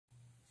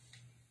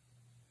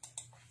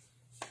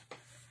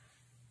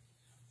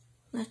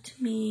Let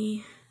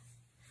me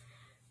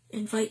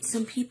invite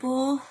some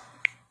people.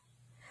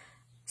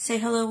 Say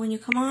hello when you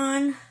come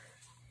on.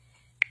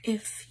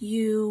 If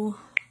you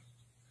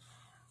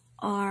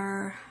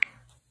are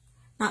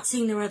not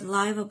seeing the red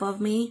live above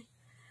me,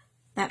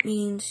 that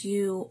means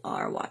you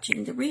are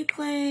watching the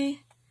replay.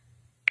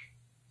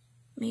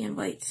 Let me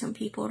invite some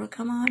people to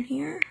come on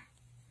here.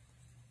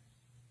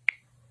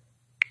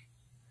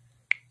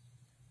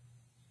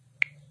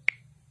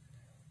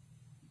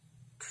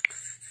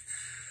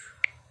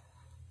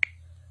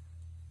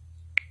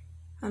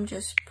 I'm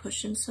just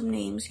pushing some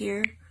names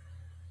here.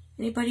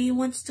 Anybody who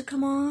wants to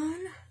come on?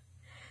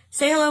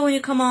 Say hello when you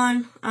come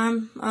on.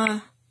 I'm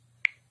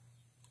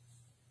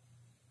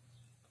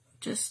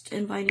just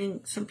inviting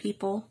some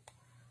people.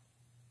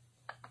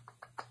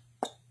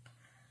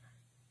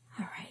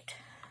 Alright.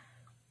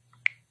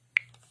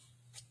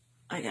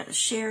 I gotta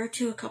share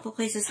to a couple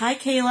places. Hi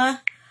Kayla.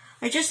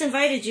 I just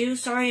invited you.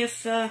 Sorry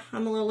if I'm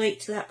a little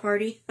late to that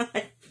party.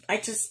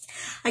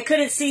 I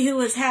couldn't see who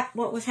was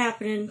what was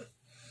happening.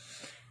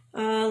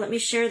 Let me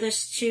share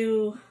this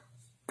to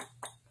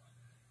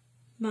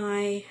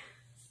my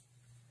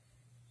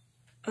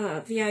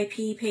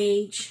VIP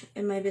page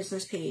and my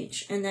business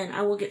page, and then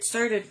I will get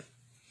started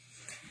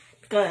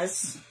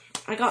because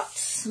I got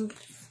some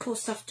cool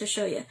stuff to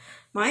show you.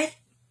 My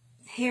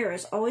hair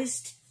is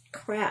always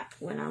crap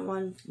when I'm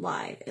on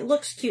live. It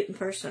looks cute in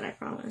person, I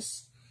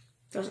promise.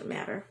 Doesn't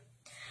matter.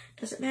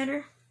 Does it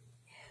matter?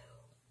 No.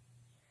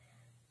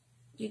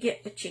 You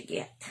get what you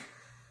get.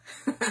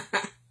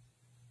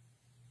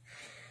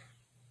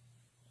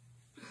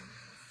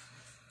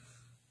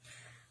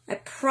 I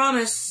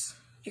promise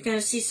you're going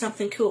to see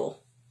something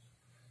cool.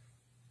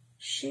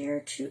 Share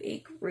to a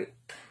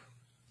group.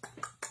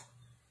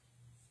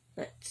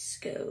 Let's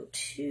go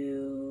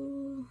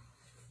to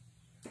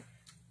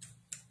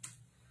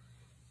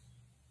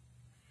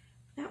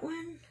that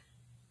one.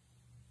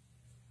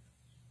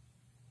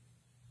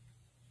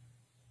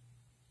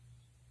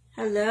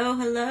 Hello,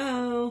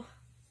 hello.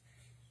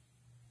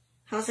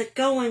 How's it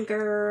going,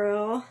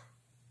 girl?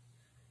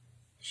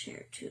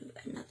 Share to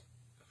another.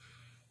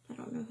 I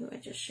don't know who I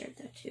just shared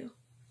that to.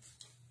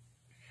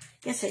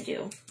 Yes, I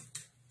do.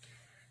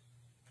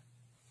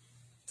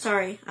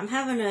 Sorry, I'm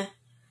having a...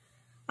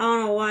 I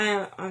don't know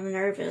why I'm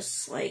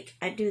nervous. Like,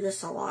 I do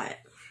this a lot.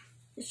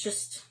 It's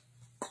just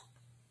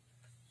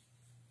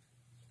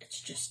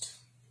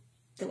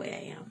the way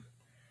I am.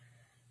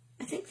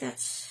 I think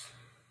that's...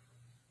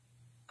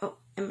 Oh,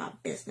 and my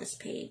business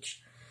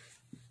page.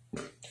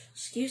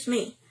 Excuse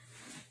me.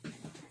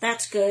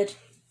 That's good.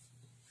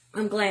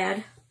 I'm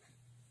glad.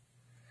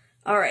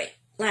 Alright,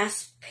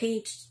 last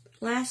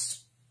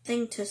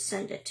thing to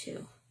send it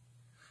to.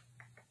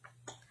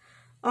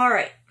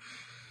 Alright.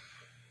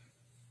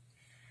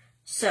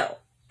 So,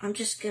 I'm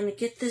just going to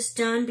get this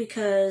done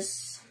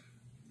because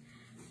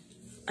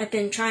I've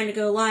been trying to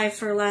go live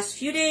for the last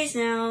few days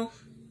now.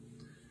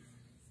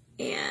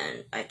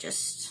 And I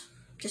just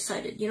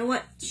decided, you know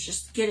what, let's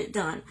just get it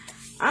done.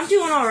 I'm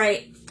doing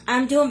alright.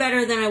 I'm doing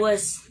better than I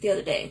was the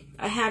other day.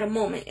 I had a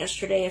moment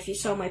yesterday. If you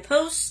saw my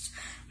post,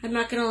 I'm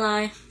not going to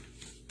lie.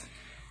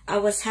 I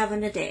was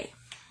having a day,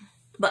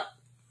 but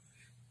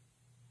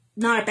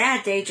not a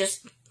bad day,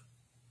 just,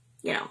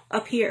 you know,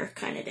 up here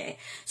kind of day.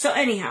 So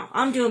anyhow,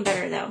 I'm doing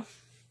better though.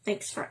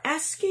 Thanks for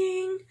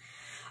asking.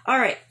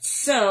 Alright,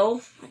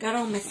 so I got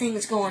all my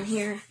things going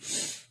here.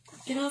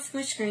 Get off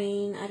my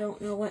screen. I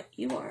don't know what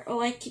you are. Oh,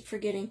 I keep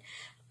forgetting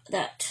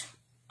that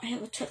I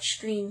have a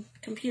touchscreen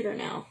computer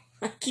now.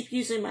 I keep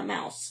using my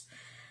mouse.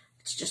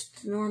 It's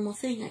just the normal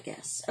thing, I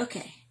guess.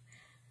 Okay.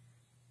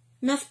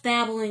 Enough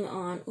babbling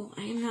on. Oh,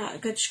 I am not a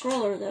good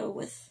scroller, though,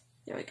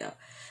 there we go.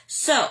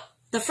 So,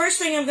 the first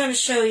thing I'm going to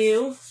show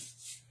you,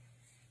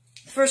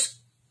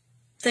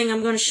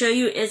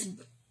 is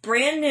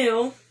brand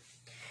new.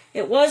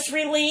 It was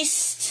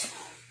released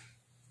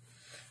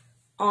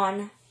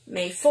on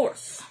May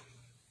 4th.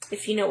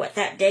 If you know what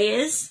that day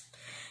is,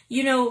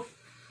 you know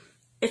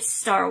it's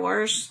Star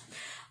Wars.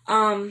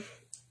 And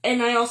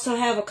I also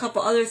have a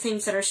couple other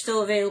things that are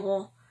still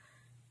available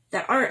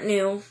that aren't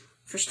new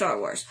for Star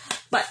Wars.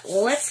 But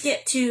let's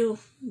get to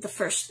the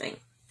first thing.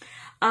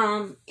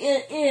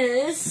 It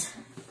is,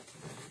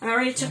 I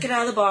already took it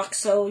out of the box,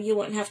 so you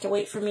wouldn't have to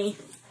wait for me.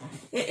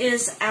 It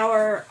is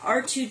our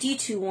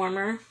R2D2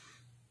 warmer.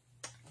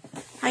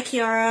 Hi,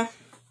 Kiara.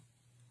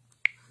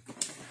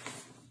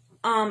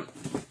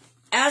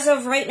 As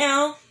of right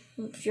now,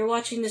 if you're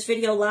watching this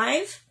video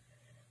live,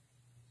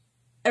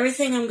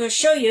 everything I'm going to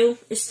show you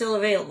is still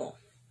available.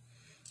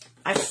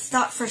 I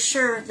thought for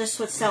sure this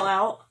would sell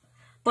out,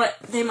 but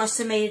they must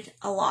have made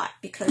a lot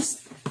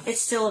because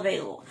it's still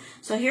available.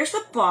 So here's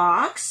the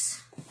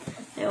box.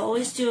 They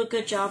always do a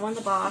good job on the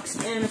box.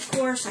 And of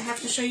course, I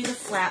have to show you the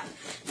flap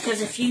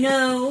because if you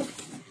know,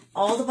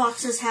 all the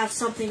boxes have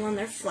something on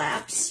their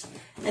flaps.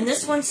 And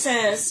this one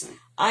says,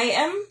 I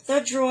am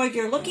the droid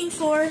you're looking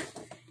for.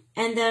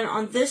 And then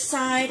on this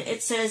side,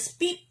 it says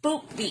beep,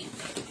 boop, beep.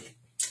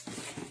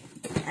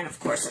 And of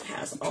course, it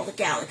has all the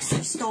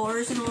galaxy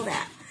stars and all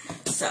that.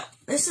 So,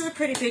 this is a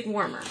pretty big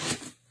warmer.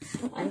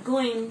 I'm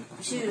going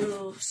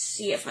to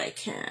see if I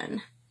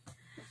can.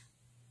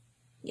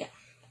 Yeah,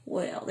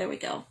 well, there we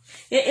go.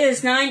 It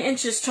is 9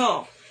 inches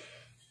tall.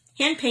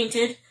 Hand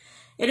painted.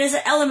 It is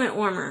an element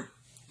warmer.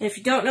 If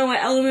you don't know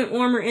what element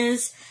warmer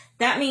is,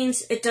 that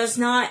means it does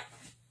not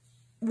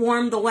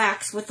warm the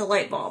wax with the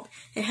light bulb.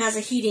 It has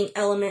a heating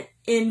element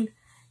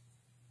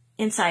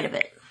inside of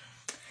it.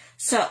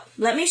 So,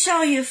 let me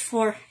show you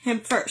for him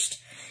first.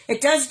 It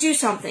does do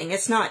something.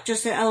 It's not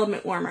just an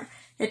element warmer.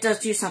 It does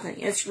do something.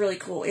 It's really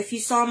cool. If you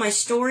saw my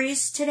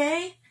stories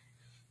today,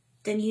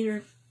 then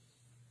you're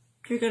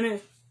gonna,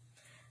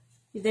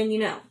 then you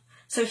know.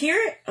 So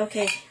here,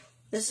 okay,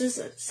 this is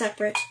a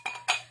separate.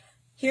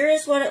 Here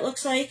is what it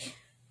looks like,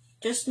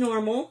 just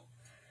normal.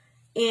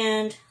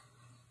 And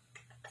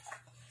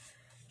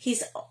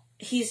he's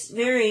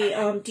very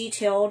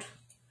detailed.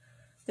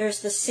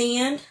 There's the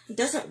sand. It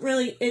doesn't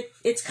really,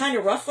 it's kind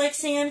of rough like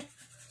sand,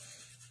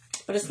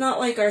 but it's not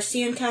like our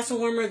sandcastle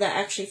warmer that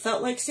actually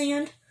felt like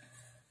sand.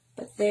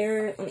 But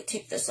there, let me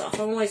take this off.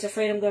 I'm always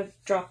afraid I'm going to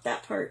drop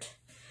that part.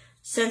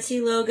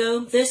 Scentsy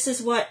logo. This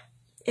is what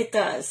it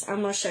does.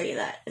 I'm going to show you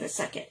that in a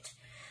second.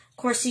 Of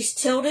course, he's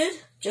tilted,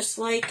 just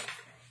like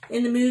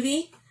in the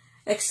movie,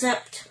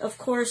 except, of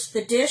course,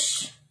 the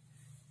dish.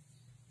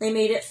 They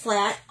made it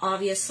flat,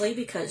 obviously,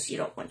 because you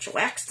don't want your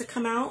wax to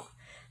come out.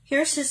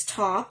 Here's his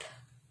top.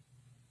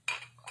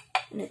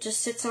 And it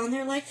just sits on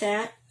there like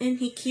that. Isn't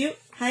he cute?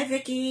 Hi,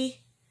 Vicky.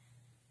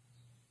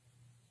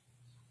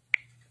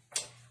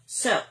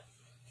 So,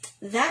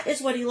 that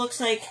is what he looks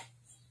like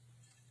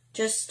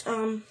just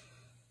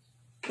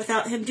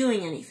without him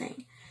doing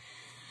anything.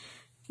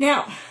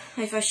 Now,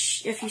 I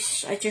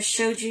just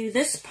showed you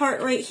this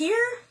part right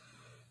here,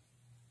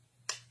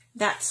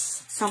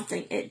 that's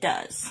something it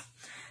does.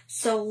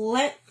 So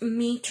let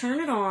me turn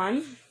it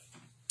on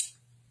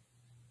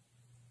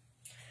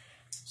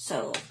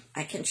so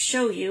I can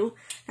show you.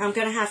 Now I'm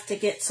going to have to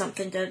get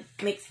something to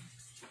make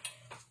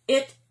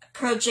it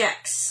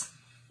projects.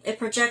 It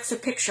projects a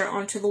picture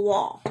onto the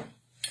wall.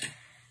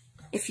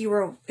 If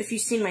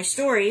you've seen my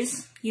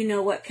stories, you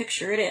know what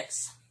picture it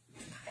is.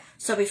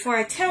 So before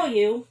I tell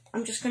you,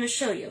 I'm just going to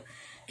show you.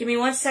 Give me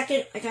 1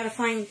 second. I got to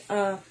find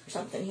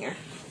something here.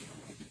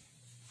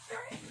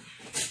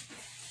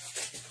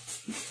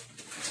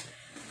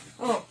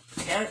 Oh,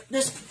 yeah,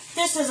 this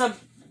is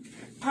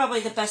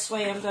probably the best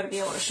way I'm going to be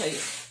able to show you.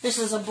 This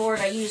is a board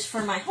I use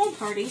for my home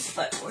parties,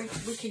 but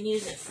we can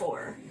use it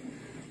for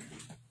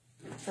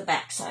the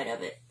back side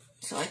of it.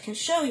 So I can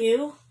show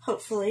you,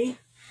 hopefully.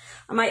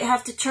 I might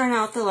have to turn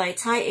out the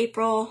lights. Hi,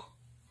 April.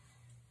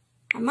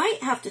 I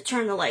might have to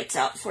turn the lights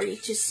out for you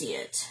to see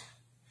it.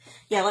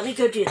 Yeah, let me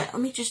go do that.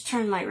 Let me just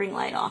turn my ring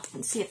light off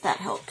and see if that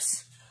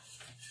helps.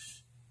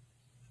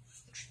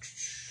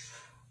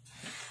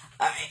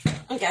 Alright,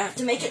 I'm gonna have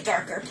to make it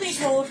darker. Please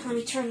hold. Let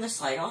me turn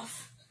this light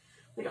off.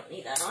 We don't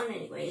need that on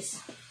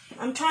anyways.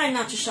 I'm trying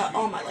not to shut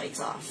all my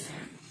lights off.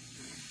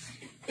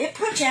 It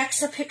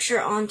projects a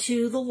picture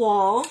onto the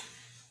wall.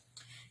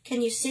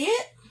 Can you see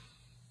it?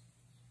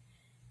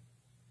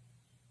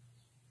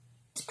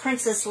 It's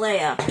Princess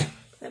Leia.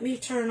 Let me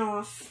turn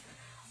off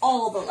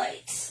all the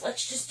lights.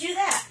 Let's just do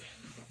that.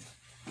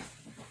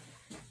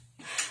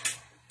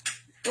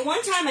 The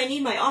one time I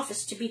need my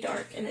office to be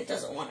dark, and it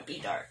doesn't want to be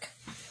dark.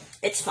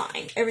 It's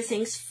fine.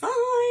 Everything's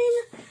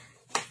fine.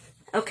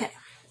 Okay.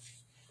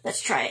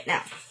 Let's try it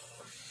now.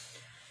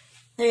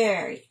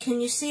 There.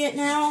 Can you see it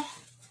now?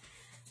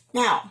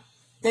 Now,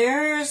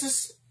 there's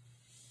this,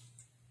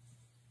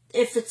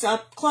 if it's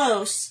up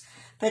close,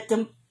 but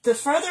the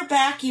further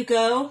back you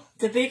go,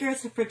 the bigger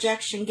the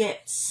projection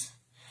gets.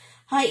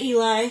 Hi,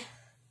 Eli.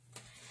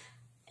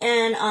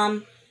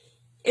 And,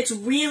 it's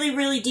really,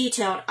 really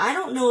detailed. I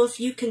don't know if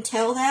you can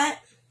tell that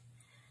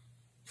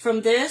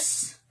from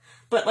this,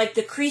 but like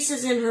the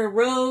creases in her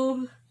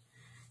robe,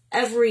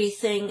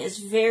 everything is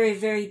very,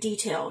 very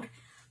detailed.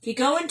 If you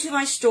go into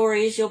my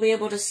stories, you'll be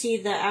able to see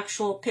the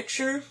actual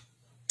picture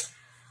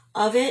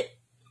of it,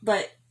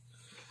 but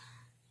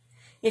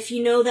if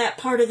you know that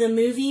part of the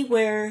movie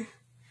where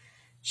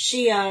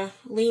she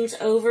leans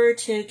over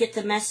to get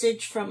the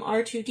message from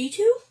R2D2,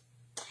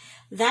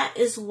 that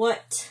is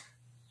what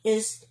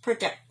is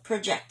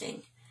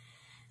projecting.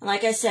 And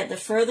like I said, the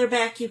further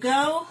back you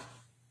go,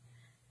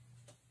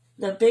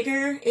 the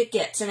bigger it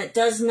gets, and it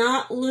does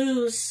not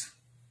lose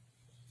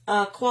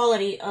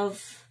quality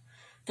of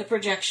the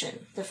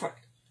projection.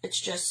 It's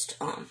just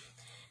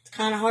it's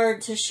kind of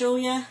hard to show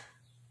you,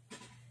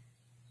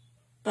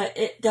 but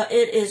it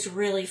is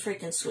really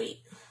freaking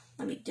sweet.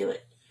 Let me do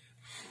it.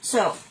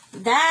 So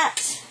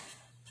that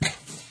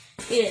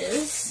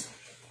is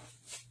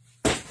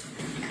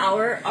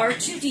our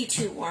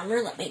R2D2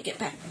 warmer. Let me get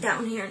back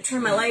down here and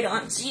turn my light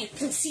on so you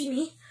can see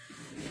me,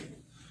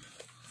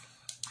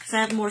 because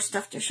I have more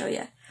stuff to show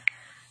you.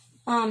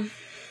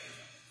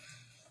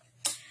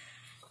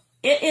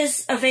 It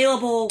is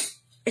available,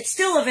 it's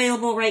still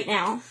available right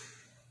now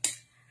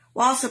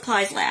while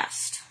supplies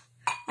last.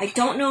 I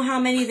don't know how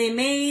many they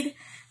made.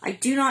 I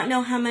do not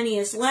know how many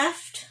is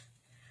left,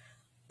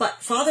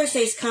 But Father's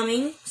Day's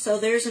coming, so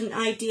there's an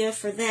idea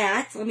for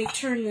that. Let me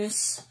turn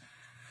this,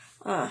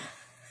 let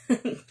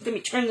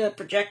me turn the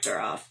projector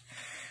off.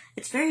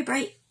 It's very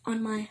bright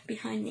on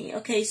behind me.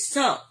 Okay,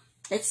 so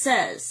it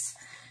says,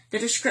 the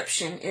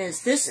description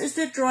is, this is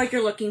the droid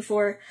you're looking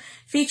for,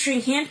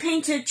 featuring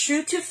hand-painted,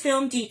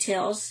 true-to-film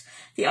details.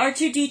 The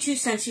R2D2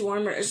 Scentsy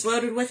Warmer is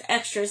loaded with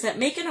extras that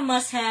make it a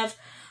must-have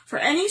for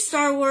any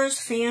Star Wars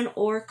fan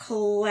or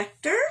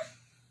collector.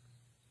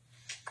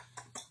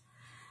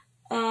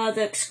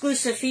 The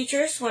exclusive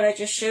features, what I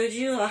just showed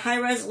you, a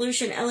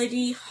high-resolution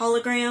LED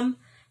hologram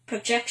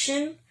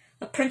projection,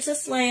 a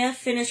Princess Leia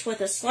finished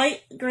with a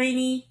slight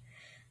grainy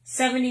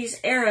 70s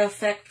era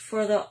effect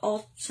for the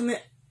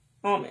ultimate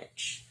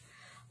homage,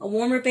 a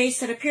warmer base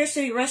that appears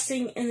to be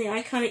resting in the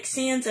iconic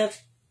sands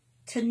of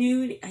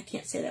Tanuni, I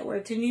can't say that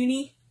word,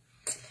 Tanuni,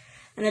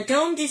 and a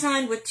dome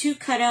designed with 2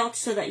 cutouts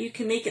so that you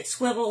can make it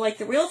swivel like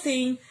the real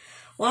thing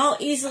while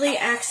easily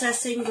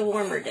accessing the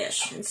warmer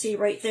dish. And see,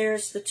 right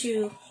there's the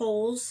 2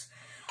 holes.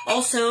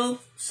 Also,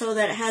 so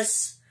that it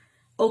has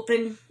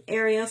open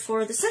area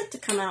for the scent to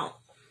come out.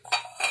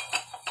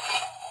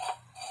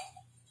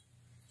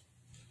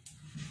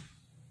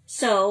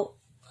 So,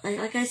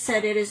 like I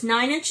said, it is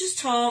 9 inches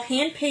tall,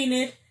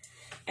 hand-painted,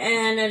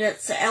 and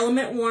it's an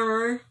element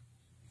warmer.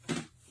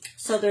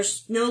 So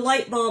there's no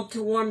light bulb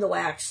to warm the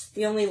wax.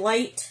 The only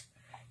light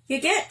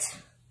you get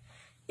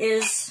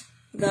is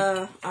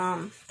the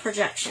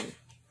projection.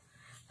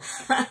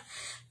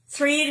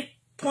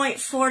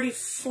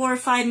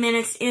 3.45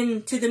 minutes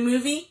into the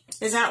movie.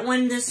 Is that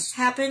when this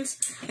happens?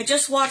 I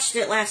just watched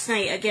it last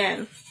night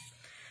again.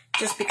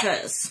 Just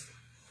because,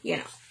 you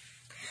know.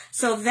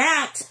 So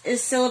that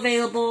is still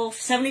available,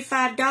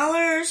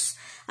 $75.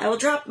 I will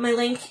drop my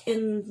link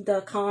in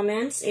the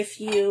comments if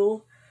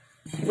you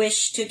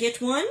wish to get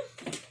one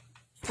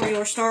for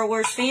your Star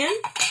Wars fan.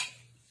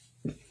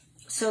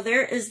 So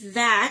there is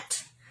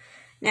that.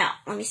 Now,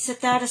 let me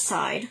set that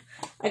aside.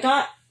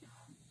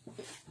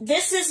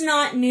 This is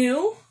not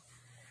new.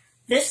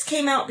 This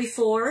came out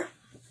before,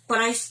 but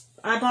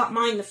I bought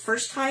mine the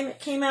first time it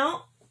came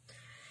out.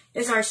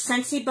 Is our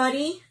Scentsy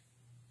Buddy.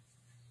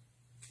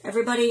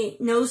 Everybody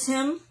knows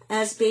him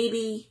as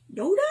Baby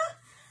Yoda,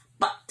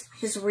 but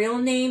his real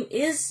name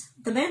is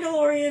the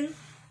Mandalorian.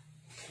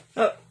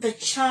 Oh, the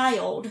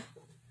child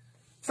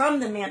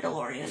from the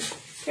Mandalorian.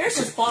 Here's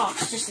his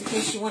box, just in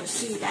case you want to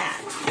see that.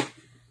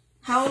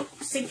 How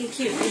stinking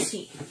cute is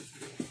he?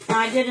 Now,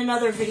 I did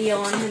another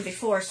video on him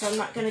before, so I'm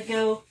not going to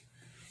go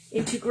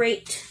into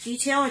great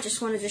detail. I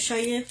just wanted to show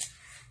you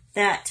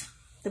that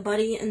the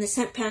Buddy and the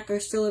scent pack are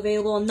still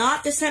available.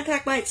 Not the scent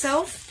pack by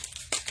itself,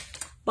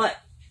 but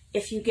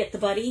if you get the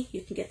Buddy,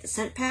 you can get the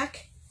scent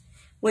pack,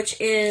 which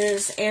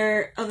is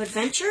Air of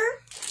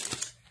Adventure,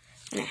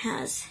 and it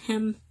has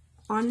him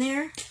on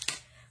there.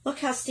 Look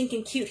how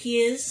stinking cute he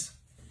is.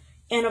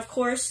 And of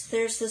course,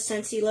 there's the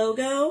Scentsy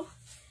logo.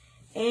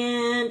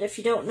 And if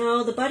you don't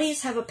know, the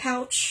Buddies have a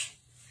pouch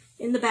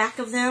in the back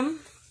of them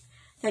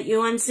that you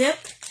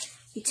unzip.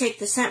 You take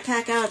the scent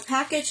pack out of the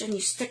package and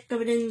you stick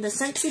it in the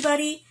Scentsy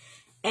Buddy,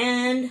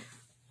 and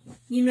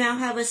you now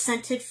have a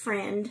scented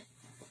friend.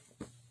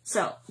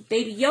 So,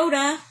 Baby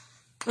Yoda,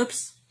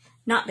 oops,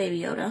 not Baby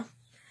Yoda,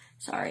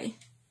 sorry,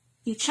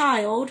 you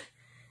child,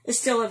 is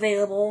still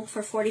available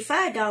for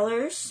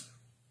 $45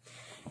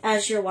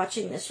 as you're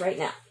watching this right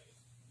now.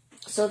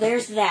 So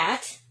there's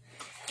that.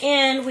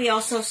 And we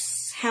also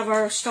have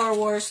our Star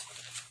Wars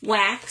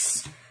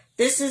wax.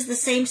 This is the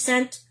same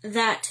scent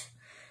that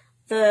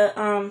the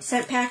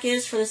scent pack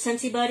is for the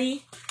Scentsy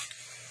Buddy.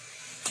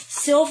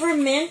 Silver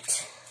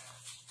mint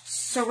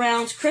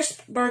surrounds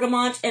crisp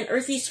bergamot and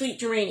earthy sweet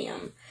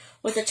geranium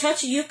with a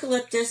touch of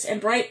eucalyptus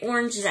and bright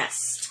orange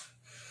zest.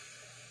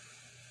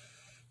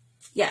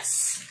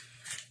 Yes.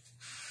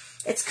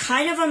 It's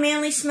kind of a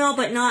manly smell,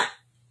 but not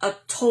a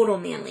total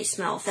manly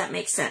smell, if that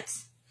makes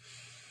sense.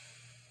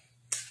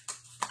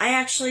 I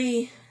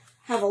actually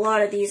have a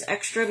lot of these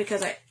extra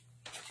because I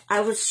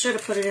should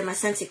have put it in my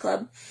Scentsy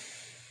Club,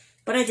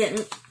 but I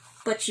didn't.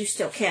 But you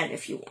still can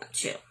if you want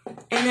to.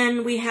 And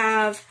then we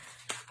have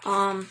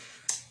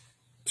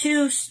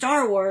 2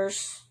 Star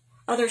Wars,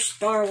 other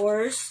Star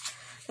Wars,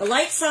 the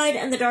light side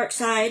and the dark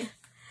side.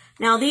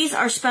 Now these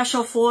are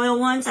special foil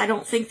ones. I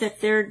don't think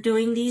that they're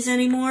doing these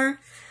anymore.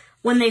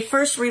 When they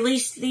first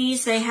released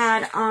these, they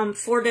had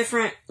 4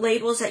 different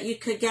labels that you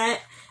could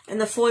get, and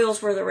the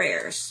foils were the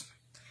rares.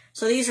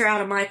 So these are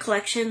out of my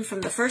collection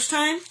from the first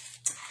time.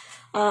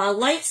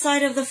 Light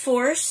side of the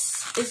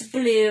Force is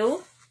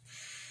blue.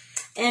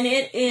 And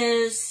it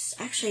is,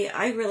 actually,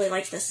 I really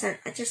like the scent.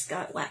 I just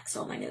got wax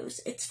on my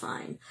nose. It's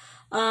fine.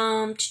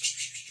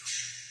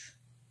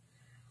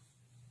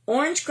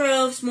 Orange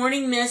Groves,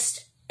 Morning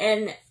Mist,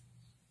 and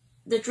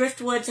the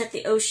Driftwoods at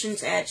the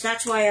Ocean's Edge.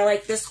 That's why I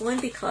like this one,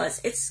 because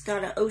it's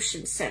got an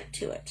ocean scent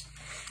to it.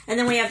 And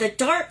then we have the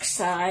dark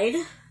side,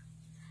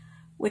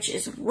 which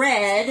is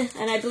red.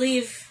 And I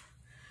believe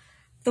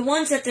the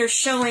ones that they're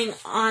showing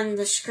on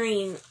the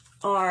screen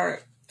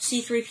are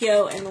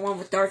C-3PO and the one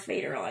with Darth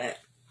Vader on it.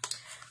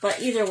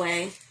 But either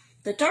way,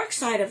 the dark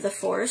side of the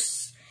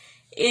Force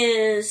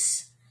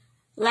is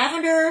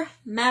lavender,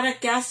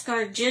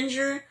 Madagascar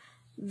ginger,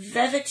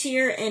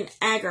 vetiver, and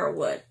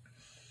agarwood.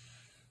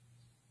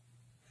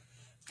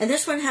 And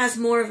this one has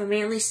more of a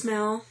manly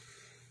smell,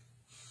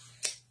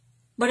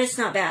 but it's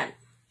not bad.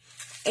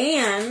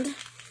 And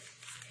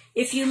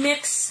if you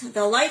mix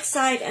the light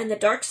side and the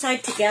dark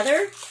side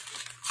together,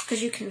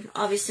 because you can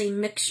obviously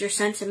mix your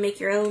scents and make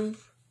your own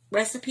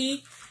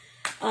recipe,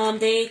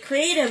 they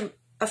create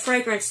a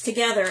fragrance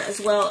together as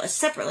well as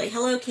separately.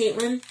 Hello,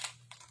 Caitlin.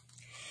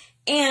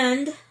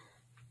 And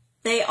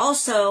they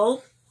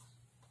also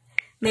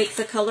make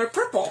the color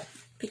purple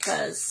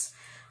because,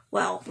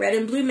 well, red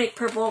and blue make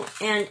purple,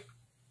 and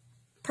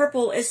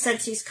purple is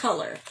Scentsy's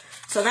color.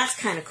 So that's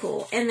kind of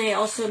cool. And they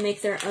also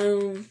make their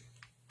own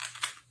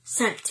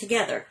scent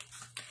together.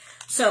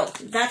 So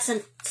that's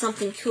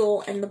something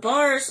cool. And the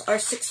bars are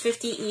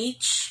 $6.50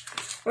 each,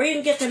 or you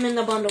can get them in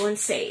the bundle and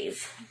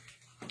save.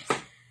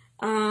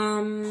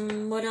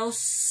 What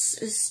else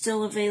is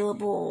still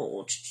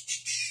available?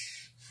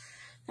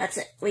 That's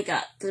it. We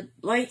got the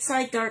light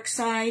side, dark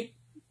side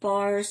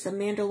bars, the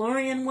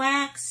Mandalorian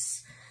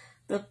wax,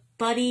 the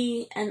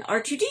Buddy, and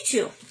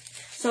R2D2.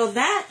 So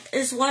that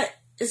is what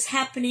is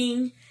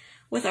happening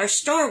with our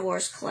Star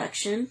Wars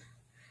collection.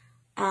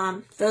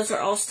 Those are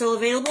all still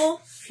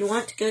available. If you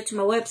want to go to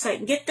my website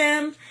and get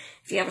them.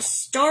 If you have a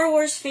Star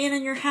Wars fan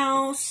in your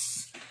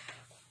house,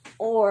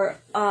 or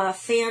a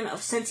fan of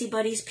Scentsy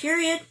Buddies,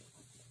 period,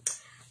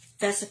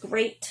 that's a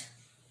great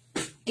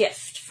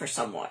gift for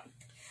someone.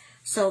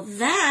 So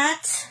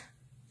that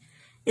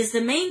is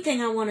the main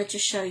thing I wanted to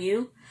show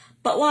you.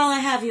 But while I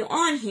have you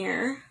on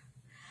here,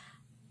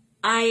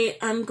 I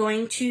am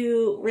going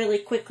to really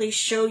quickly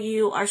show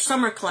you our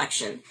summer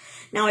collection.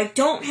 Now, I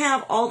don't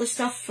have all the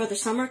stuff for the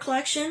summer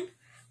collection,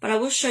 but I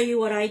will show you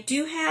what I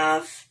do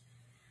have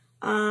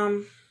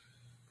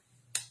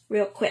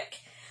real quick.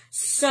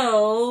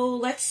 So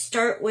let's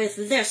start with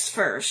this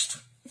first.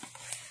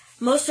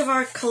 Most of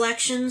our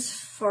collections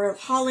for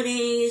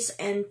holidays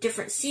and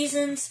different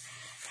seasons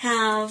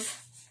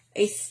have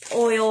a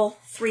oil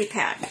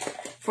 3-pack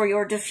for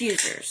your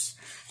diffusers.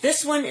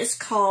 This one is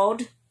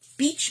called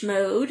Beach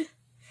Mode.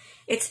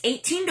 It's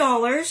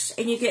 $18,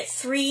 and you get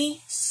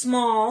 3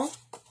 small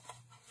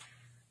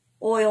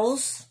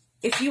oils.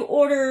 If you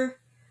order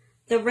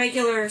the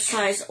regular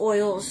size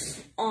oils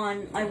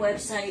on my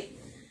website,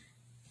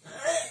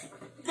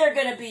 they're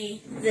going to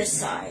be this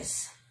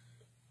size.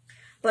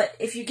 But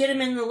if you get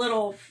them in the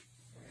little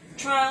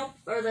trial,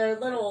 or the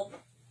little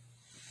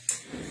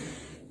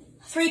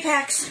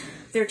 3-packs,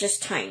 they're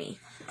just tiny.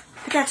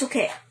 But that's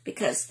okay,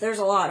 because there's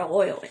a lot of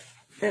oil.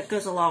 That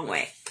goes a long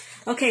way.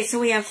 Okay, so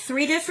we have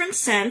 3 different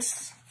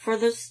scents for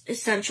the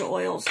essential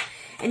oils.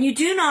 And you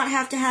do not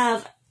have to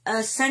have a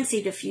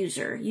Scentsy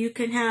diffuser. You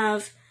can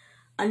have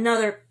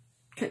another,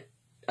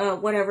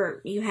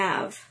 whatever you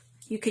have.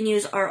 You can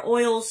use our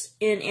oils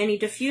in any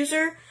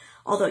diffuser,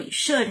 although you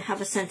should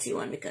have a Scentsy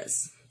one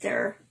because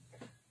they're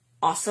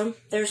awesome.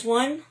 There's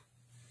one,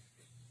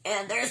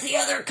 and there's the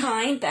other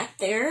kind back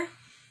there.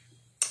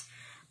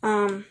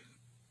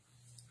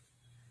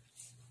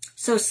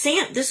 So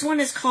this one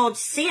is called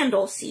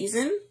Sandal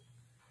Season.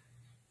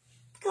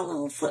 It's got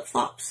little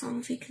flip-flops. I don't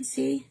know if you can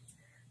see.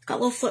 It's got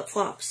little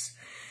flip-flops.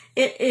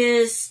 It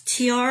is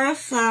tiara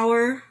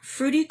flower,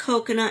 fruity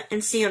coconut,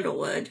 and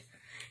sandalwood.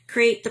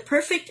 Create the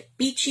perfect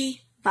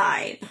beachy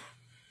vibe.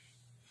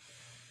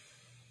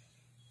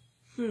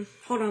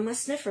 Hold on, my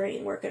sniffer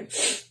ain't working.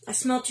 I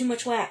smell too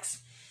much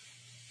wax.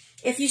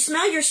 If you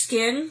smell your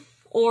skin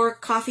or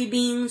coffee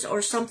beans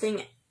or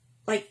something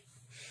like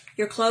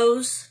your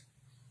clothes,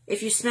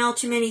 if you smell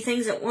too many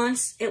things at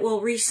once, it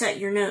will reset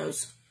your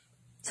nose.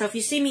 So if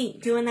you see me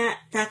doing that,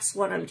 that's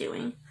what I'm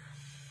doing.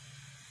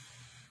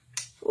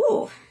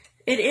 Ooh,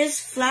 it is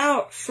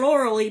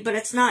florally, but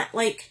it's not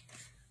like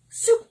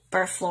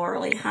super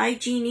florally. Hi,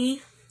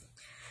 Jeannie.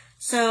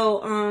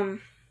 So,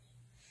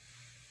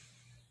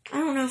 I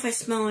don't know if I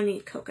smell any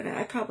coconut.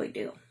 I probably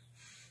do.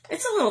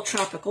 It's a little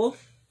tropical.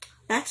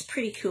 That's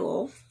pretty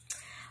cool.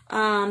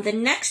 The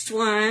next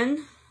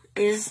one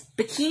is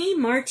Bikini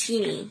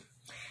Martini.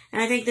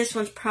 And I think this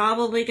one's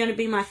probably going to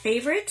be my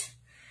favorite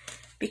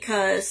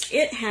because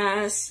it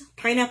has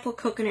pineapple,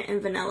 coconut,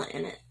 and vanilla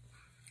in it.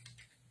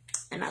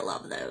 And I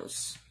love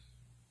those.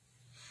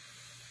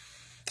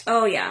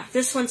 Oh yeah,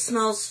 this one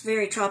smells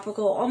very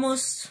tropical.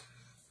 Almost,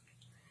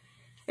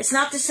 it's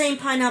not the same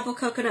pineapple,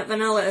 coconut,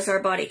 vanilla as our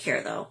body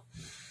care though.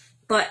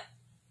 But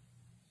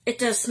it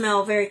does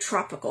smell very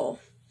tropical.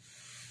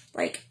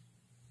 Like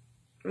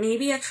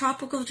maybe a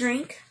tropical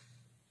drink.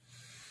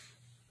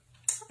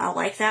 I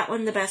like that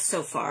one the best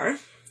so far.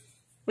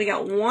 We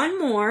got one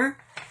more,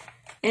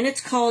 and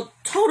it's called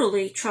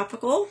Totally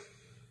Tropical.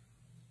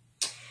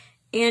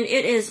 And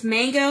it is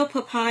mango,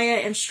 papaya,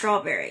 and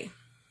strawberry.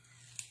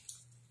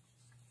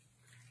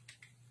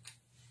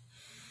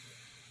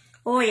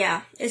 Oh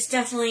yeah, it's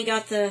definitely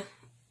got the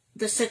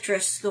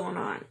citrus going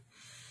on.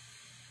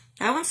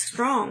 That one's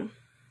strong.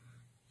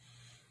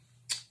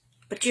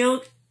 But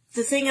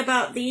the thing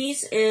about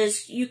these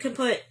is you can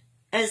put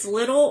as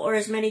little or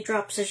as many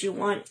drops as you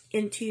want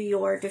into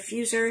your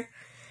diffuser,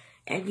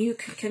 and you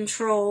can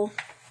control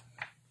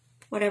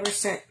whatever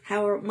scent,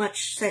 however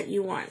much scent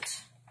you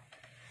want.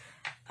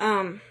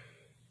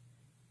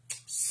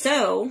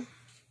 So,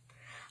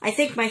 I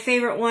think my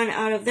favorite one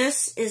out of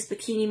this is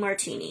Bikini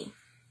Martini.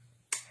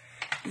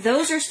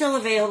 Those are still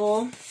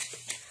available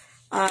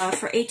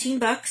for 18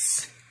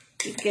 bucks.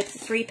 You can get the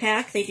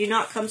 3-pack. They do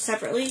not come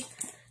separately.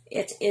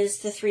 It is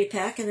the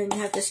 3-pack, and then you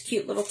have this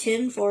cute little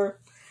tin for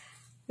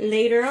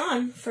later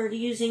on for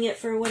using it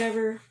for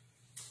whatever.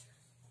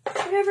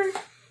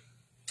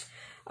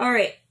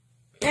 Alright,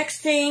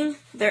 next thing,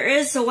 there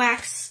is a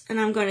wax, and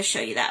I'm going to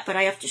show you that, but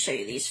I have to show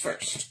you these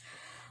first.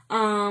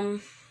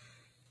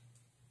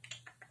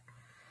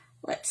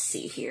 Let's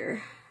see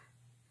here.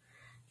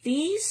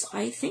 These,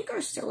 I think,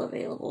 are still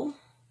available.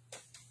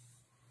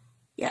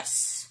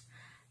 Yes.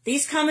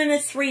 These come in a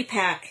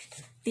 3-pack.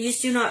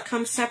 These do not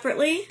come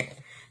separately.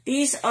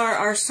 These are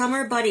our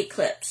Summer Buddy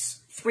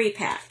Clips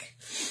 3-pack.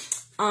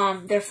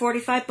 They're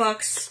 45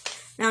 bucks.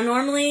 Now,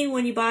 normally,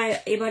 when you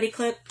buy a buddy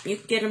clip, you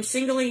can get them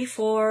singly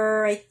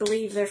for, I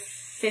believe, they're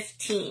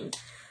 15.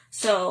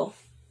 So,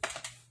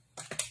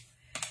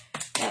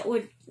 that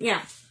would,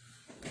 yeah.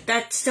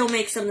 That still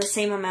makes them the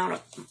same amount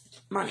of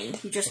money.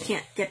 You just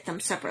can't get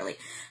them separately.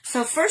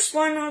 So, first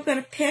one I'm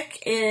going to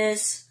pick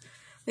is,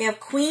 we have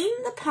Queen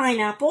the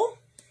Pineapple.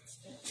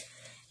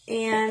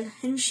 And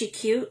isn't she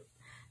cute?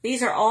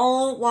 These are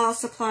all while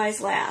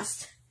supplies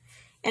last.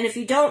 And if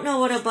you don't know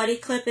what a buddy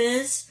clip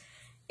is,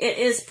 it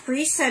is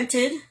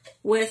pre-scented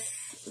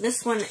with,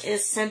 this one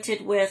is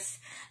scented with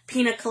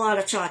Pina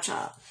Colada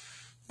Cha-Cha.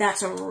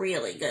 That's a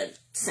really good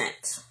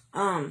scent.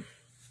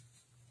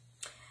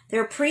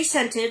 They're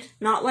pre-scented,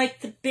 not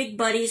like the big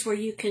buddies where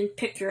you can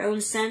pick your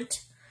own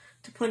scent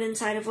to put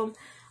inside of them.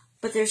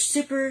 But they're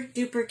super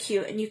duper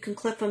cute, and you can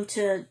clip them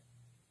to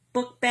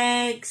book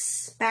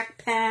bags,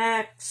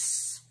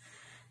 backpacks,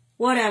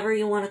 whatever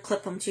you want to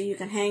clip them to. You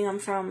can hang them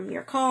from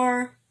your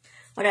car,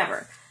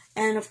 whatever.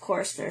 And of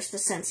course, there's the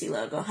Scentsy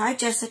logo. Hi,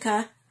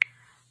 Jessica.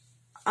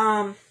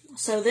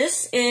 So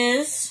this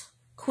is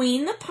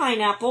Queen the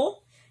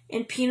Pineapple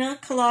in Pina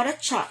Colada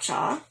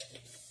Cha-Cha.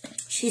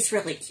 She's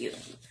really cute.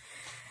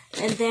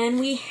 And then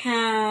we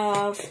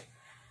have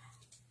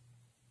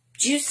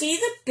Juicy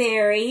the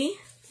Berry,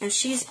 and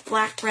she's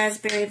Black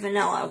Raspberry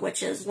Vanilla,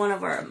 which is one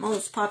of our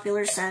most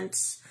popular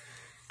scents.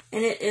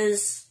 And it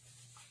is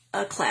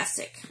a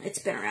classic. It's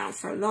been around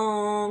for a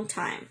long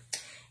time.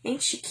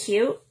 Ain't she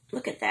cute?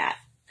 Look at that.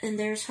 And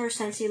there's her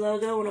Scentsy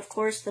logo, and of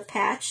course the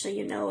patch, so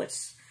you know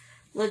it's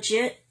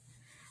legit.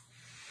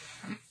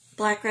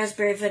 Black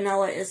Raspberry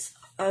Vanilla is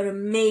an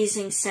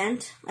amazing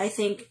scent. I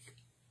think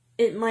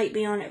it might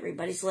be on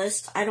everybody's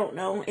list. I don't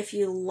know. If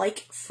you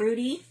like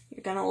fruity,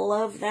 you're going to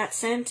love that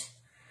scent.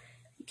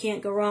 You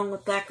can't go wrong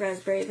with Black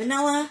Raspberry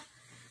Vanilla.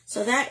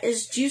 So that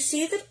is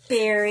Juicy the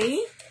Berry.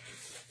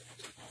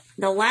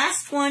 The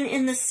last one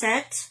in the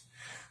set,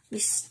 let me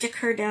stick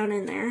her down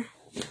in there.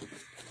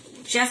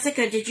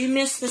 Jessica, did you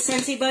miss the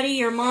Scentsy Buddy?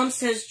 Your mom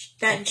says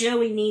that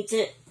Joey needs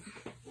it.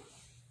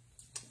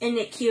 Isn't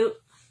it cute?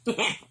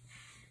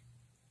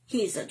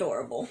 He's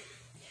adorable.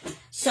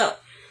 So,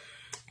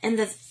 and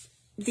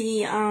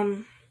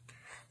the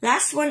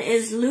last one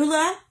is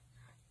Lula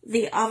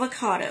the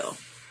Avocado.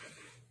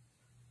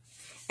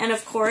 And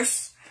of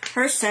course,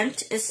 her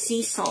scent is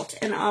sea salt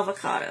and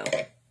avocado.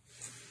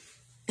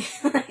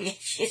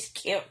 She's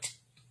cute.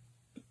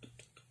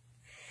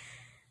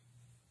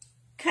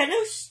 Kind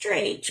of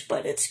strange,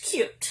 but it's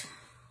cute.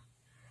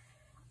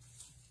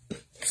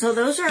 So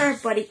those are our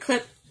buddy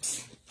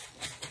clips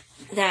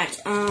that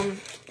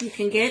you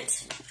can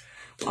get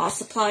while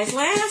supplies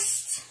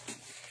last.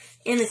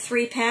 In the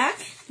 3-pack,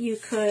 you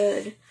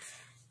could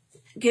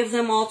give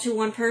them all to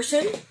one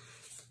person,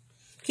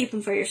 keep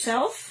them for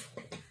yourself,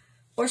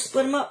 or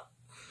split them up.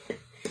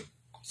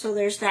 So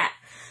there's that.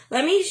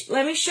 Let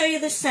me show you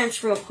the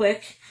scents real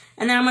quick,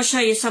 and then I'm going to show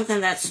you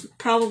something that's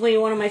probably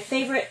one of my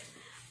favorite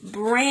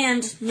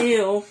brand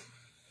new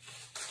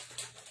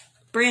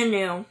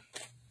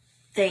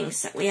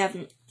things that we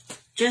haven't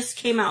just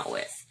came out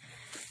with.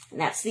 And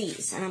that's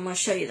these. And I'm going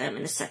to show you them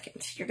in a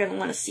second. You're going to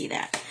want to see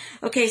that.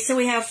 Okay, so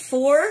we have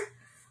four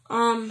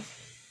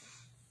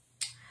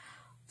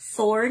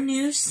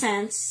new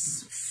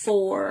scents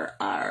for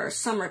our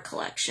summer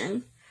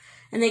collection.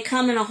 And they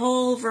come in a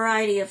whole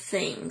variety of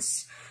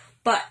things.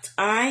 But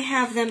I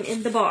have them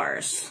in the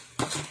bars.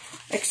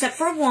 Except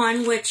for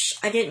one, which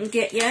I didn't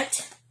get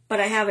yet. But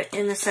I have it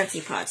in the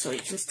Scentsy pod, so you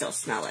can still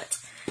smell it.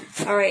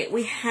 Alright,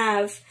 we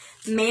have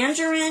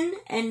Mandarin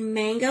and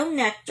Mango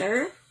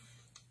Nectar.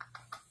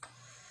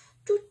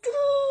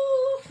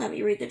 Let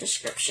me read the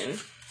description.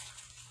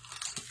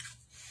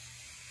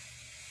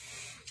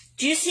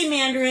 Juicy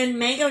Mandarin,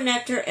 Mango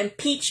Nectar, and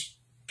Peach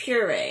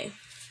Puree.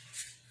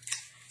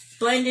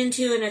 Blend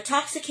into an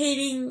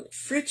intoxicating,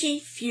 fruity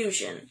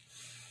fusion.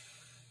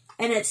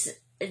 And it's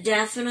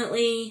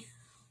definitely...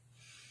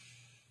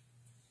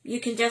 You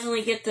can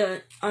definitely get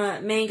the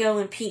mango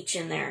and peach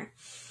in there.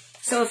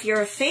 So if you're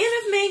a fan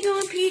of mango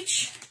and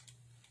peach,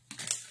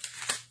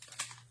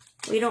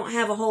 we don't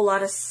have a whole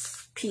lot of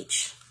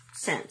peach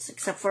scents,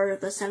 except for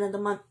the scent of the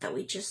month that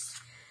we just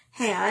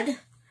had.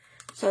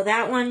 So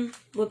that one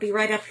would be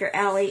right up your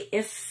alley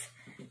if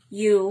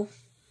you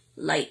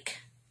like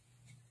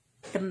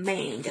the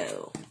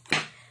mango.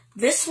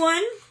 This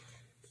one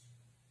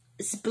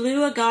is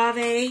blue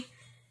agave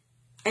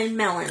and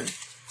melon.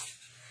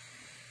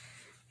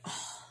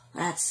 Oh,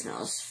 that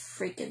smells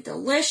freaking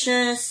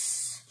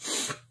delicious.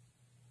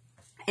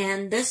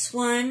 And this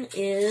one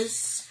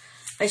is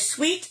a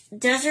sweet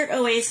desert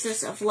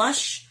oasis of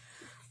lush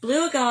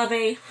blue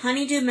agave,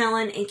 honeydew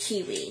melon, and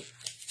kiwi.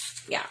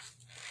 Yeah,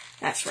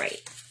 that's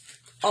right.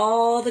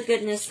 All the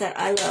goodness that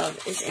I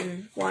love is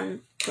in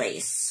one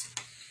place.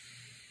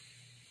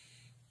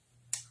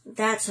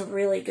 That's a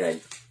really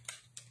good...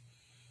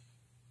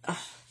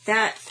 Oh,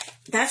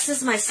 that's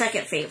just my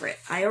second favorite.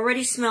 I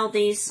already smelled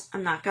these.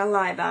 I'm not gonna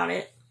lie about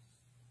it.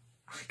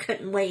 I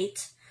couldn't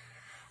wait.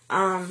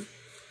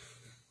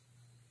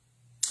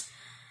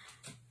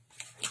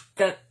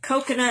 The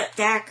coconut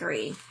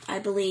daiquiri, I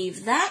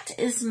believe that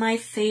is my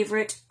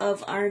favorite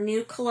of our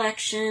new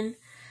collection,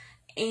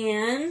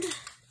 and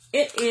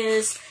it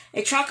is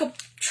a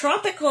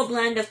tropical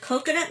blend of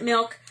coconut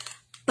milk,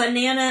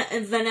 banana,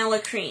 and vanilla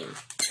cream.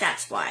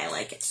 That's why I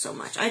like it so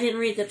much. I didn't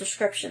read the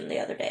description the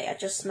other day. I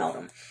just smelled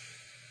them.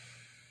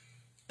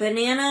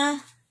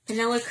 Banana,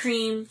 vanilla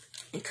cream,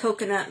 and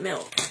coconut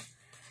milk.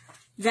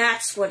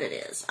 That's what it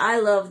is. I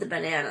love the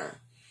banana.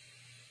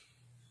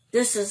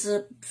 This is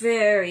a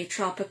very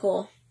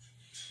tropical.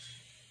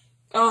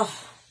 Oh,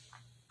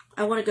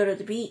 I want to go to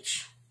the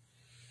beach.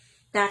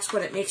 That's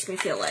what it makes me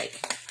feel like.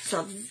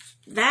 So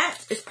that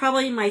is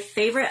probably my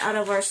favorite out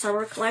of our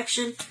summer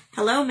collection.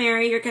 Hello,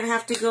 Mary. You're going to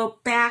have to go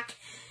back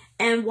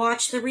and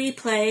watch the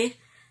replay.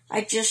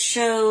 I just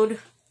showed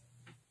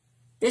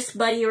this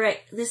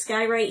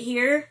guy right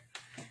here,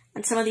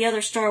 and some of the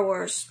other Star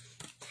Wars.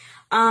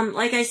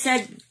 Like I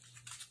said,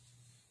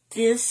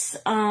 this,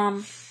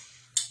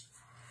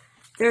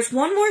 there's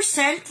one more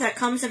scent that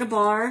comes in a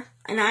bar,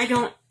 and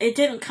it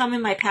didn't come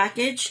in my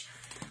package,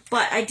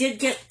 but I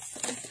did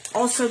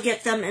also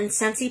get them in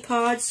Scentsy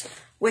pods,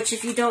 which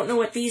if you don't know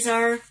what these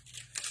are,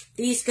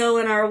 these go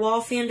in our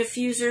wall fan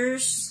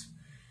diffusers,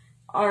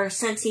 our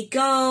Scentsy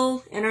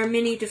Go, and our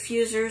mini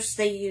diffusers.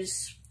 They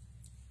use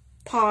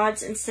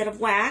pods instead of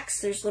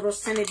wax. There's little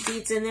scented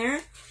beads in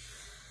there.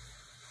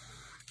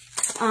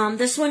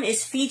 This one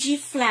is Fiji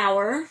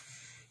Flower,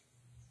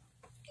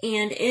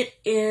 and it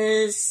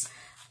is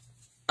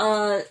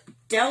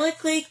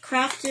delicately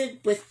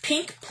crafted with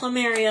pink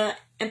plumeria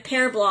and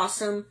pear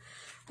blossom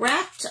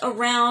wrapped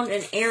around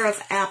an air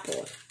of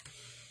apple.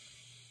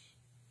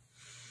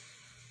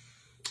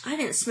 I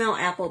didn't smell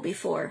apple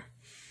before.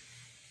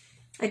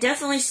 I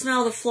definitely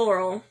smell the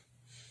floral.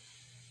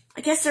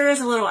 I guess there is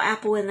a little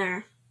apple in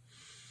there.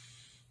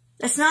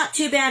 That's not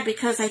too bad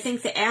because I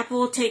think the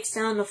apple takes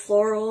down the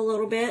floral a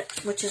little bit,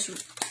 which is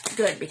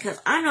good because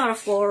I'm not a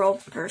floral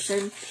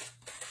person.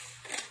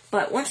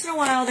 But once in a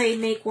while they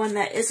make one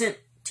that isn't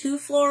too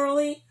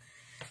florally,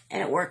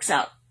 and it works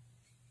out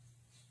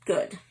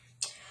good.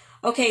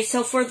 Okay,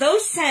 so for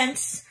those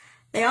scents,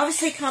 they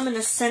obviously come in a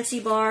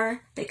Scentsy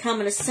bar. They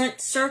come in a scent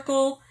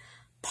circle,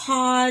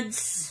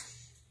 pods,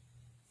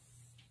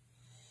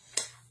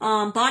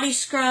 body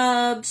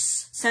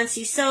scrubs,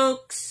 Scentsy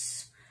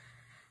soaks,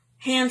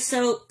 hand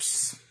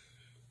soaps.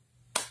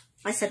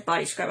 I said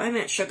body scrub, I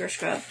meant sugar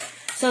scrub.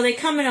 So they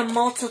come in a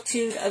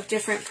multitude of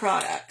different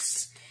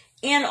products.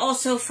 And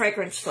also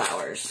fragrance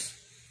flowers.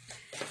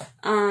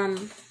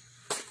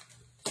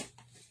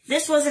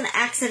 This was an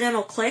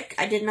accidental click.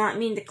 I did not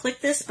mean to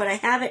click this, but I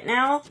have it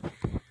now.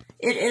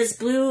 It is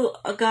blue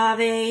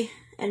agave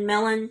and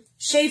melon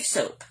shave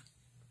soap.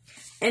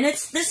 And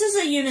this is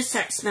a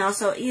unisex smell,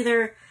 so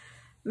either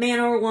man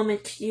or woman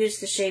could use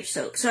the shave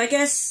soap. So I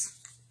guess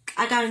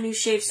I got a new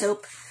shave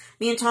soap.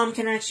 Me and Tom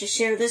can actually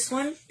share this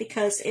one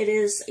because it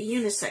is a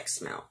unisex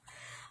smell.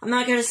 I'm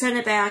not going to send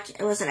it back.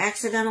 It was an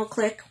accidental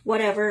click.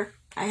 Whatever.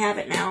 I have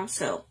it now,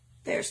 so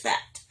there's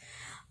that.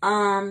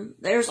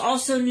 There's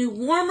also new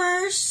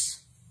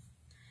warmers.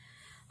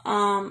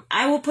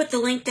 I will put the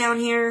link down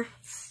here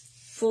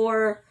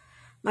for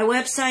my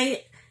website.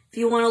 If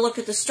you want to look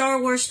at the Star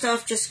Wars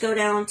stuff, just go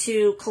down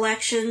to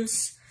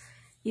collections.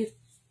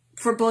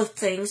 For both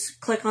things,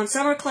 click on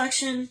Summer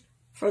Collection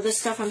for this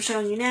stuff I'm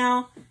showing you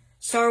now.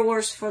 Star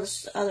Wars for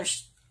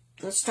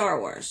the Star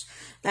Wars.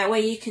 That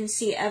way you can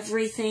see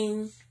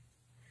everything.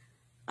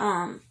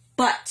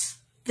 But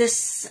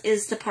this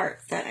is the part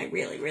that I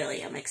really,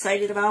 really am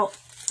excited about.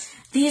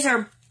 These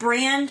are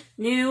brand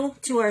new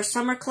to our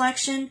summer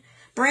collection.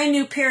 Brand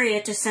new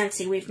period to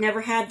Scentsy. We've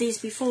never had these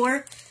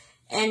before.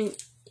 And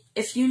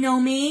if you know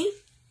me,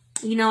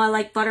 you know I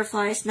like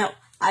butterflies. No,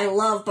 I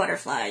love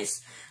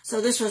butterflies. So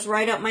this was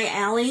right up my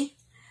alley.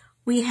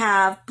 We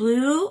have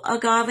blue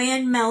agave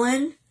and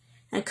melon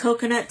and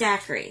coconut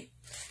daiquiri.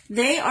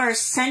 They are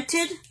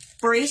scented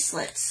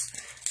bracelets.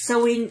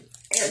 So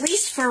at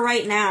least for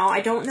right now,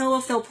 I don't know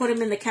if they'll put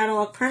them in the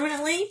catalog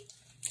permanently.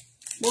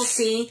 We'll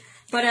see.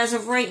 But as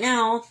of right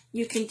now,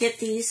 you can get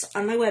these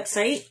on my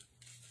website.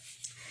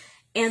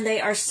 and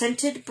they are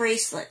scented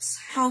bracelets.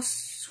 How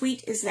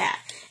sweet is that?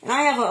 And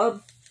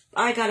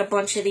I got a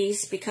bunch of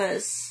these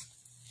because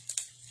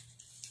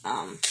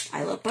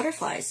I love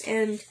butterflies,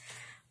 and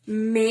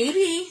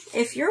maybe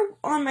if you're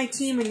on my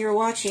team and you're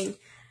watching,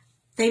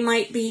 they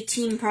might be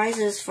team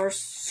prizes for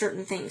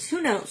certain things.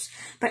 Who knows?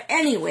 But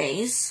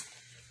anyways,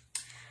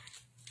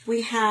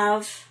 we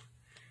have,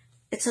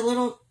 it's a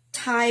little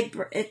tie,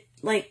 it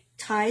like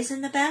ties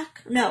in the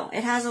back. No,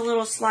 it has a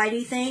little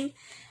slidey thing.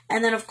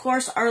 And then of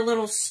course our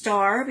little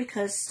star,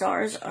 because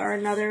stars are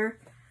another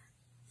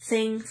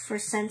thing for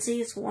Scentsy.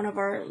 It's one of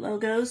our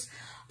logos.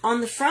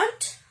 On the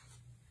front,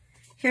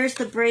 here's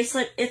the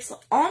bracelet. It's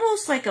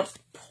almost like a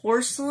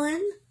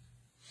porcelain,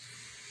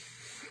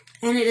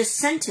 and it is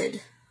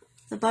scented.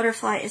 The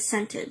butterfly is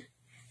scented.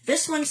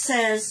 This one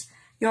says,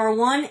 "You're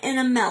one in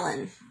a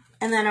melon,"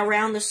 and then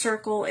around the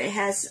circle it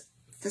has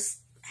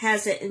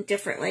it in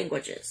different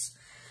languages.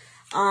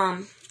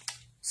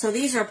 So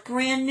these are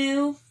brand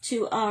new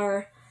to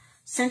our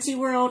Scentsy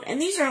world,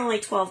 and these are only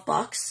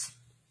 $12,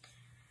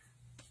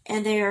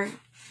 and they are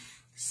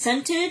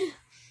scented.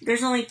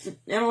 It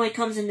only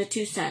comes in the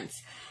 2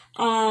 cents.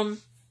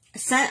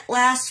 Scent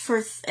lasts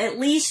for at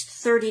least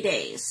 30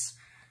 days.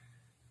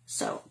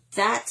 So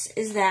that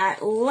is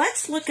that.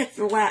 Let's look at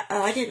the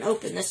I didn't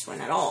open this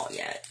one at all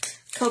yet.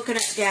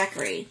 Coconut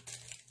Daiquiri.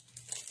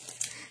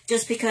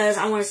 Just because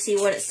I want to see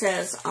what it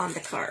says on the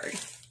card.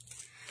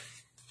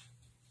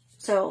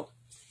 So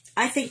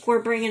I think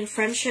we're bringing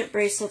friendship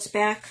bracelets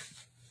back.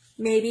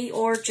 Maybe.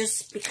 Or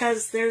just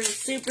because they're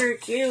super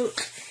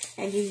cute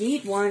and you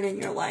need one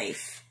in your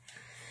life.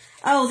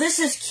 Oh, this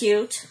is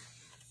cute.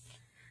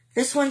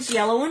 This one's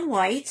yellow and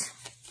white.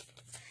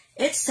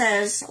 It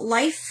says,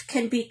 "Life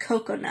can be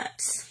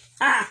coconuts."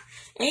 Ah,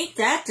 ain't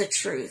that the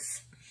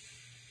truth?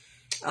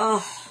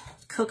 Oh,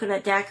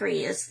 Coconut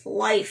Daiquiri is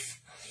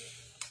life.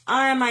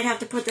 I might have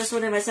to put this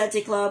one in my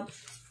Scentsy Club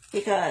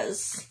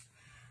because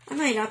I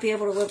might not be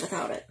able to live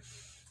without it.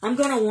 I'm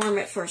going to warm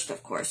it first,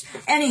 of course.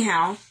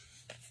 Anyhow,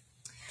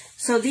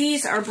 so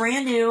these are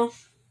brand new,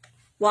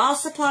 while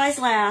supplies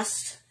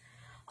last,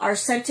 are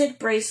scented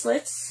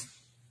bracelets.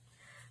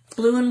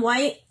 Blue and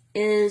white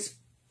is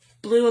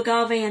blue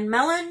agave and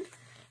melon.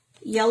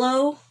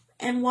 Yellow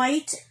and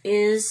white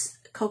is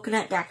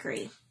Coconut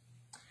Daiquiri.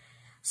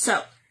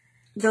 So,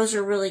 those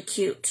are really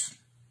cute.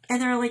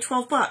 And they're only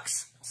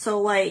 $12. So,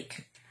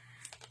 like,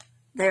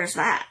 there's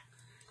that.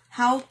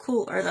 How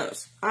cool are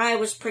those? I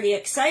was pretty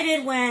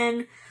excited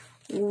when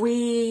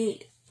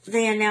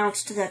they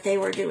announced that they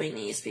were doing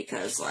these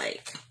because,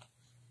 like,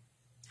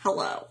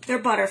 hello. They're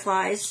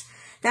butterflies.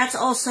 That's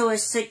also a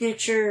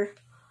signature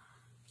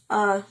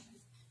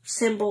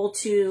symbol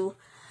to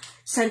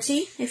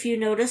Scentsy, if you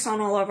notice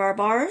on all of our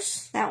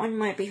bars. That one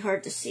might be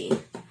hard to see.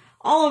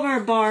 All of our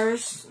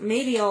bars,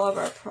 maybe all of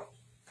our,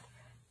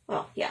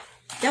 well, yeah,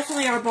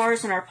 definitely our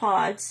bars and our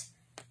pods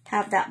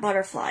have that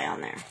butterfly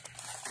on there.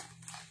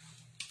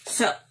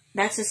 So,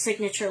 that's a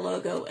signature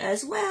logo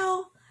as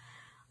well.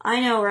 I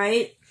know,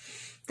 right?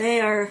 They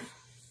are,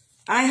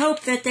 I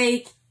hope that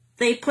they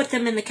put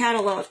them in the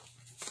catalog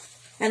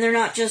and they're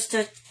not just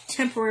a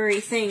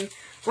temporary thing.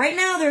 Right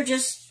now, they're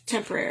just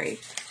temporary.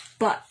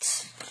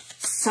 But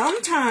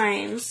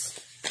sometimes,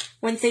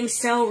 when things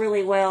sell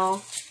really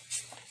well,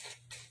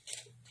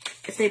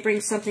 if they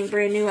bring something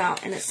brand new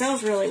out and it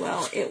sells really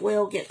well, it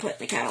will get put in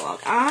the catalog.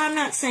 I'm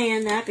not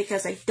saying that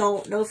because I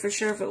don't know for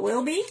sure if it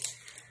will be.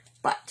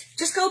 But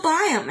just go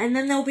buy them and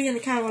then they'll be in the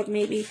catalog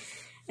maybe.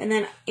 And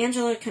then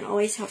Angela can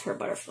always have her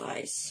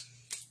butterflies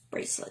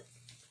bracelet.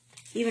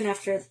 Even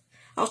after,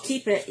 I'll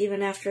keep it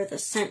even after the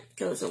scent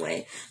goes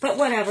away. But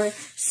whatever.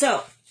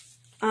 So,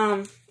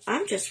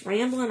 I'm just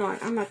rambling on.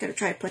 I'm not going to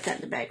try to put that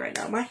in the bag right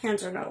now. My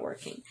hands are not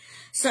working.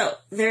 So,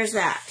 there's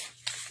that.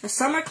 The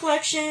summer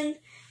collection.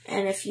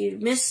 And if you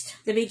missed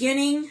the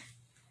beginning,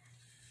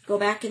 go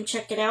back and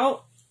check it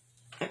out.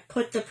 I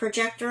put the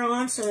projector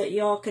on so that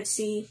y'all could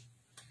see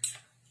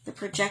the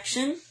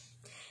projection.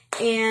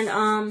 And,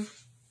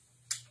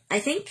 I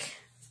think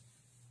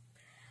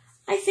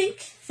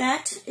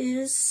that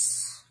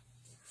is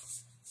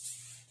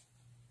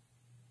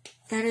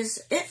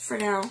it for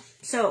now.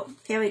 So,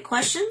 if you have any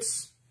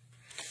questions,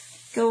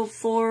 go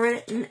for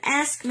it and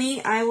ask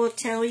me. I will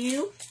tell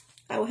you.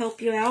 I will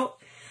help you out.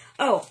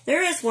 Oh,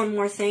 there is one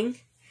more thing.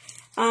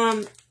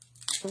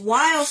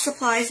 While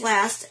supplies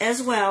last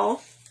as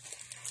well.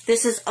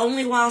 This is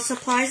only while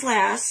supplies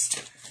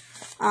last.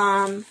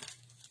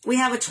 We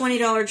have a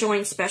 $20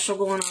 join special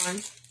going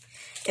on.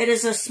 It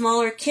is a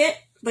smaller kit,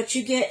 but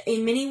you get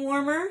a mini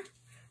warmer,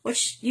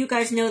 which you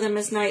guys know them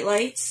as night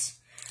lights.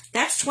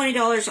 That's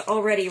 $20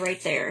 already right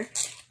there.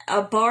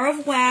 A bar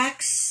of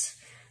wax,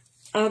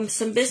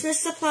 some business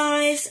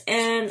supplies,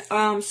 and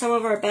some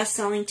of our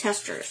best-selling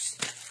testers.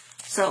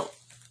 So,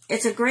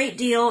 it's a great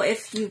deal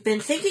if you've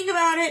been thinking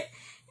about it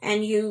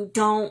and you're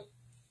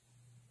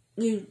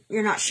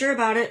not sure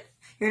about it.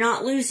 You're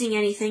not losing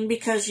anything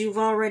because you've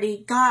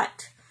already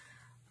got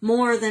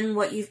more than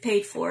what you've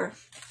paid for.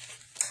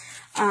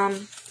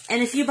 And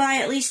if you buy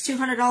at least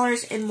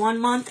 $200 in 1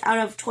 month out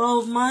of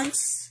 12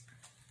 months,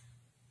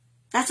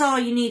 That's all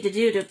you need to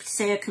do to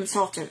say a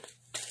consultant.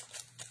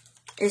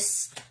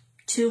 Is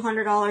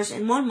 $200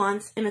 in 1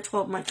 month in a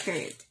 12-month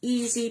period.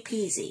 Easy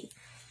peasy.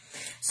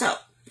 So,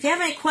 if you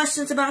have any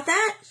questions about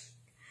that,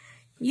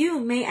 you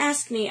may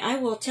ask me. I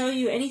will tell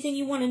you anything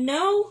you want to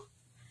know.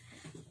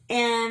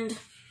 And,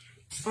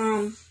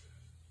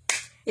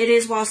 it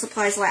is while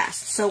supplies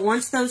last. So,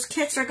 once those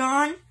kits are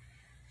gone,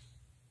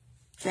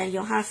 then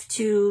you'll have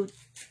to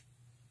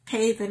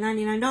pay the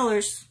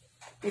 $99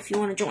 if you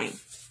want to join.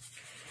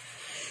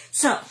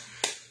 So,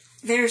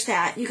 there's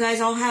that. You guys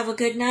all have a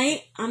good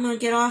night. I'm going to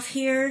get off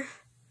here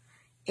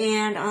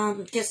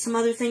and get some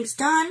other things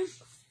done.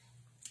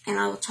 And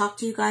I will talk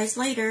to you guys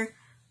later.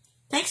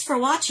 Thanks for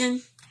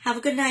watching. Have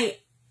a good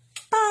night.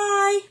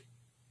 Bye.